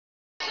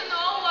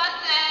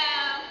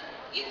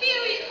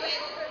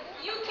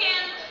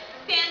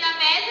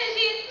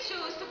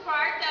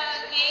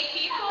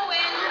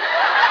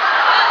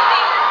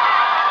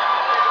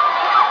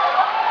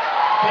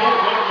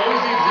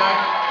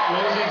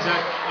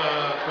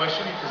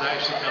question? Because I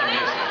actually kind of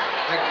missed it.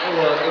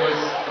 Well, it was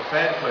a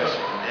fan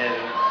question, and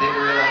didn't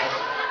realize.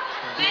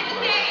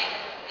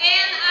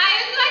 And I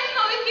would like to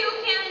know if you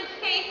can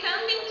say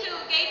something to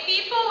gay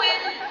people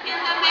and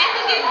send a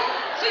message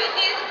to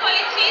this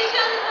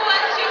politician who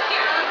wants to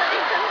kill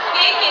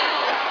gay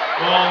people.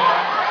 Well,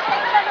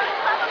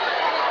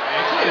 I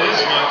can tell you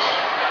this much.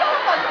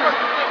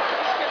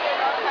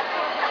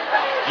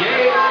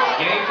 Gay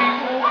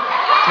people,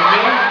 to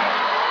me.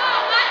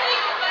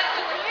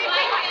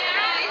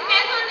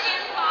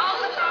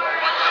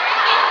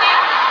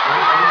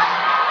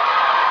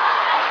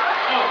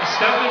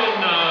 Stefan and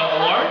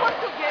Alard?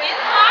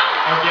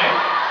 Are gay?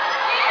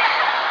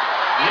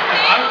 Yeah,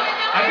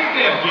 I think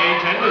they have gay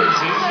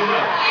tendencies, you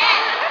know.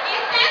 Yes,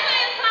 Stefan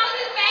and Klaus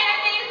is better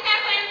than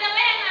Stefan and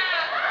Elena.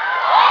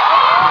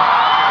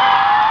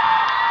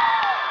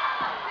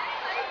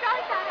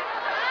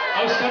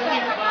 Oh, Stefan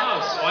and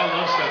Klaus. Oh, I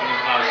love Stefan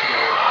and Klaus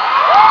together.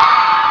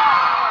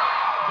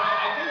 But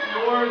I think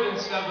more than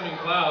Stefan and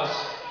Klaus,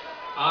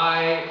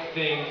 I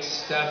think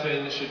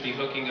Stefan should be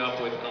hooking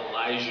up with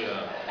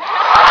Elijah.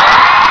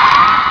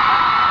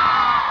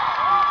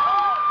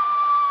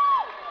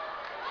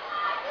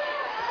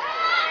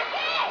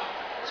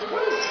 So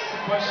what is the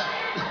question?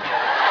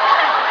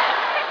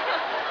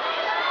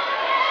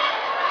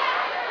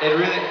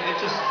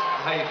 It's just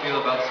how you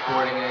feel about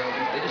supporting it.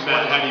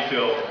 Matt, how do you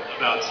feel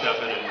about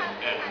Stefan and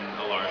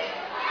Alard?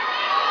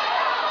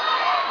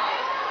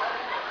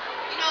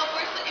 You know,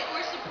 if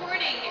we're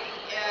supporting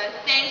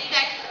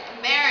same-sex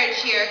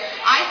marriage here,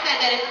 I said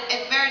that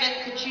if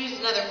Meredith could choose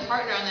another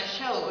partner on the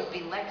show, it would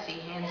be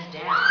Lexi, hands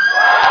down.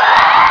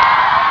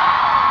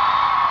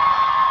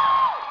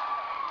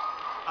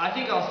 I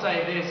think I'll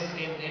say this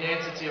in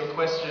answer to your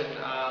question.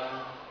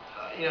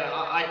 You know,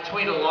 I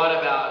tweet a lot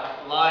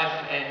about life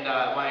and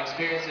my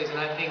experiences, and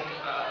I think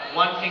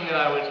one thing that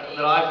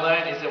I've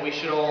learned is that we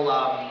should all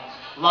love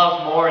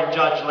more and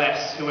judge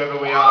less, whoever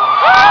we are.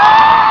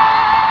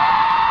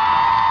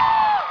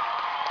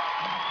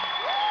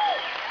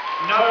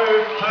 No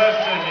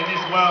person in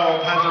this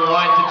world has a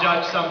right to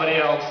judge somebody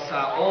else.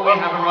 All we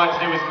have a right to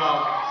do is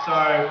love. So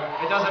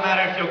it doesn't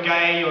matter if you're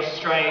gay, you're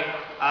straight,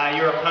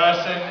 you're a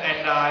person,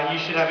 and you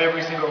should have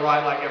every single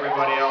right like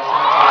everybody else.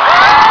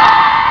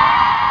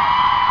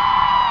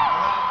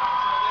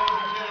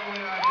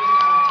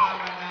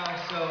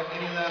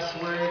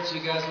 You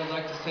guys would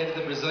like to say to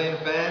the Brazilian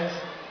fans?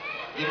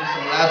 Give them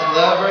some last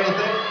love or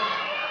anything?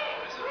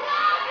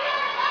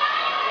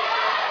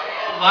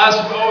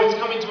 It's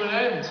coming to an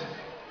end.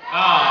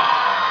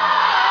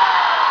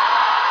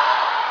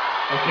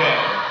 Okay.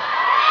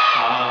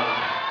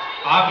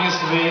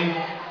 Obviously,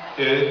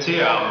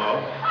 te amo.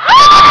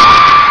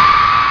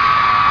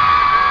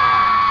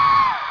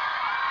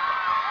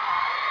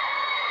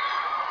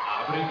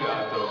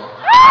 Obrigado.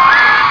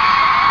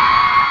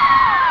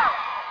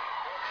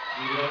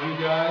 We love you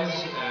guys,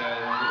 and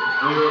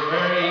we were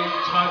very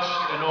touched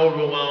and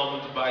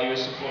overwhelmed by your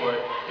support.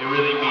 It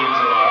really means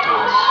a lot to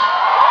us.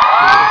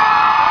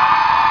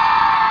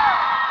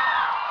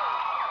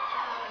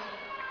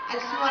 I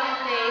just want to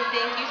say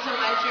thank you so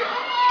much. Your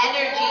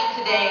energy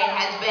today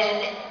has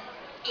been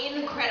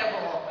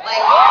incredible. And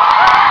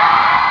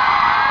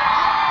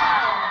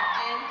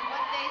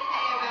what they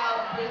say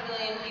about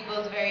Brazilian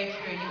people is very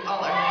true. You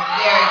all are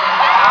very good.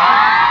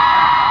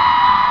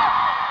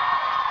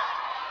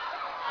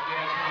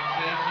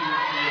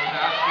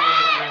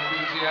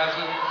 It's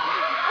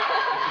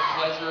a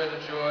pleasure and a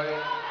joy.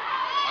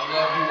 I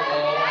love you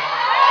all.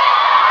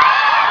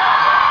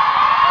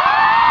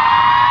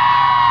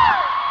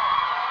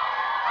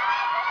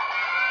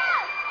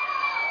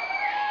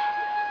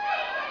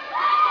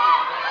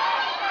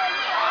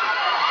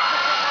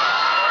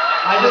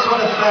 I just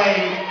want to say,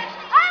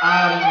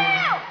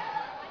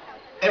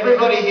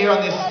 everybody here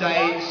on this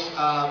stage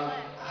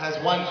has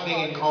one thing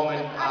in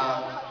common.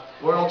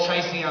 We're all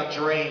chasing our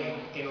dream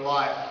in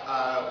life,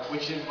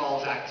 which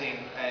involves acting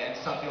and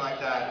something like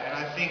that. And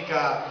I think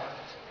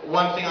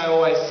one thing I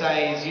always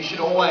say is you should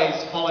always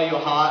follow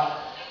your heart,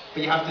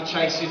 but you have to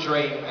chase your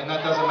dream, and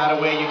that doesn't matter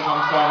where you come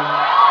from.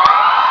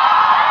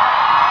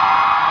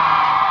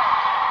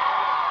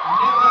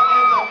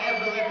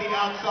 Never let the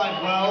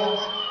outside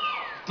world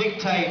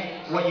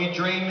dictate what you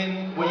dream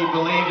in, what you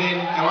believe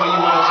in, and what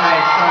you want to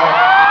chase.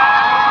 So